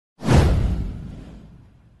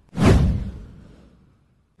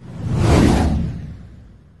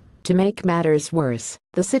To make matters worse,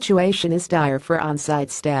 the situation is dire for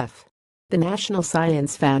on-site staff. The National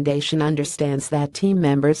Science Foundation understands that team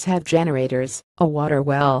members have generators, a water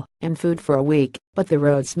well, and food for a week, but the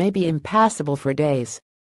roads may be impassable for days.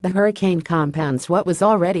 The hurricane compounds what was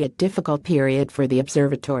already a difficult period for the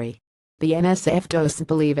observatory. The NSF doesn't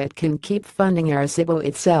believe it can keep funding Arecibo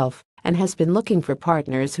itself and has been looking for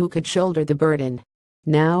partners who could shoulder the burden.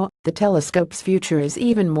 Now, the telescope's future is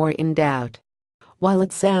even more in doubt. While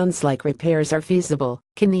it sounds like repairs are feasible,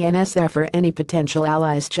 can the NSF or any potential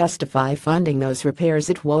allies justify funding those repairs?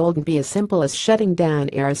 It won't be as simple as shutting down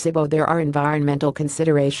Arecibo. There are environmental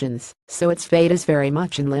considerations, so its fate is very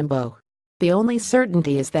much in limbo. The only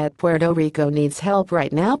certainty is that Puerto Rico needs help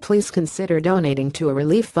right now. Please consider donating to a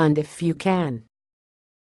relief fund if you can.